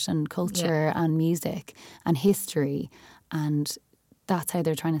art and culture and music and history and. That's how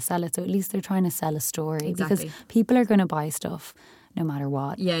they're trying to sell it. So at least they're trying to sell a story Exactly. because people are going to buy stuff no matter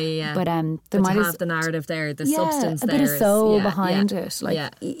what. Yeah. But to have the narrative there, the substance a there. bit of soul is, behind it.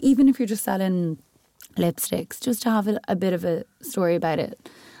 Like even if you're just selling lipsticks, just to have a bit of a story about it.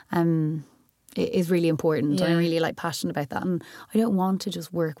 It is really important. I'm really like passionate about that, and I don't want to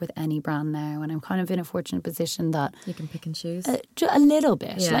just work with any brand now. And I'm kind of in a fortunate position that you can pick and choose a little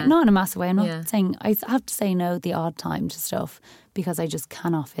bit, like not in a massive way. I'm not saying I have to say no the odd time to stuff because I just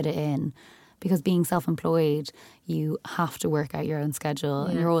cannot fit it in. Because being self-employed, you have to work out your own schedule,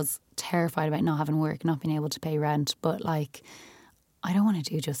 and you're always terrified about not having work, not being able to pay rent. But like, I don't want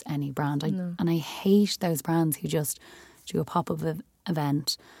to do just any brand. And I hate those brands who just do a pop-up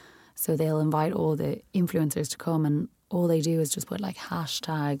event. So they'll invite all the influencers to come and all they do is just put like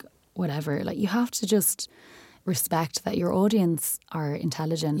hashtag whatever. Like you have to just respect that your audience are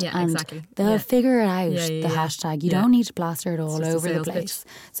intelligent and they'll figure it out, the hashtag. You don't need to plaster it all over the place.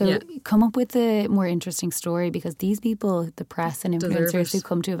 So come up with a more interesting story, because these people, the press and influencers who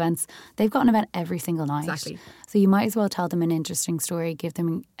come to events, they've got an event every single night. Exactly. So you might as well tell them an interesting story, give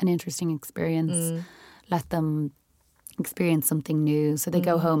them an interesting experience, let them experience something new so they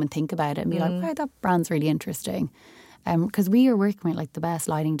go home and think about it and be like, wow, that brand's really interesting. Because we are working with like the best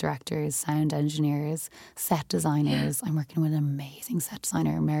lighting directors, sound engineers, set designers. I'm working with an amazing set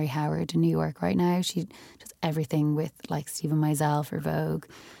designer, Mary Howard, in New York right now. She does everything with like Stephen Meisel for Vogue.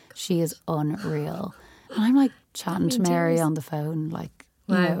 She is unreal. And I'm like chatting to Mary on the phone, like,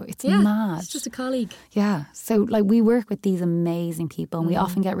 you know, it's mad. It's just a colleague. Yeah. So like we work with these amazing people and we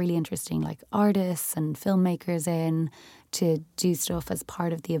often get really interesting like artists and filmmakers in to do stuff as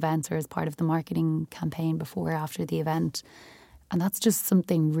part of the events or as part of the marketing campaign before or after the event. And that's just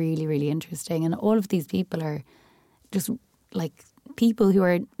something really, really interesting. And all of these people are just like people who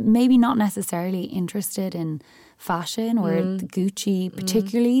are maybe not necessarily interested in fashion or the Gucci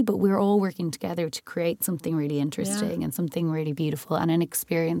particularly, but we're all working together to create something really interesting and something really beautiful and an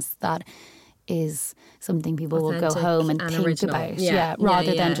experience that is something people will go home and think original. about.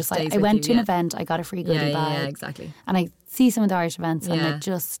 Rather than just like, I went to an event, I got a free goodie bag. Yeah, exactly. And I see some of the Irish events and it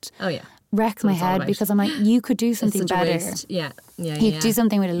just wrecks my head because I'm like, you could do something better. You could do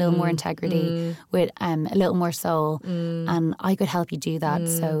something with a little more integrity, with a little more soul, and I could help you do that.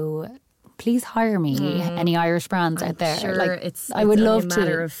 So please hire me, any Irish brands out there. Sure, like, I would love to. It's a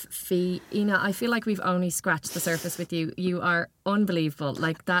matter of fee. You know, I feel like we've only scratched the surface with you. You are unbelievable.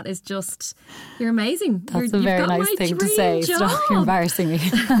 Like, that is just, you're amazing. That's a very nice thing to say. Stop, you're embarrassing me.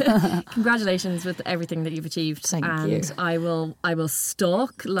 Congratulations with everything that you've achieved. Thank you. And I will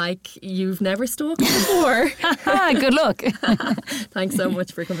stalk like you've never stalked before. Good luck. Thanks so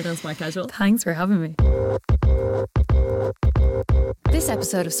much for coming on Smart Casual. Thanks for having me. This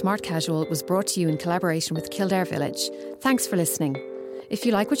episode of Smart Casual was brought to you in collaboration with Kildare Village. Thanks for listening. If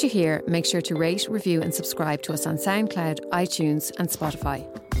you like what you hear, make sure to rate, review and subscribe to us on SoundCloud, iTunes and Spotify.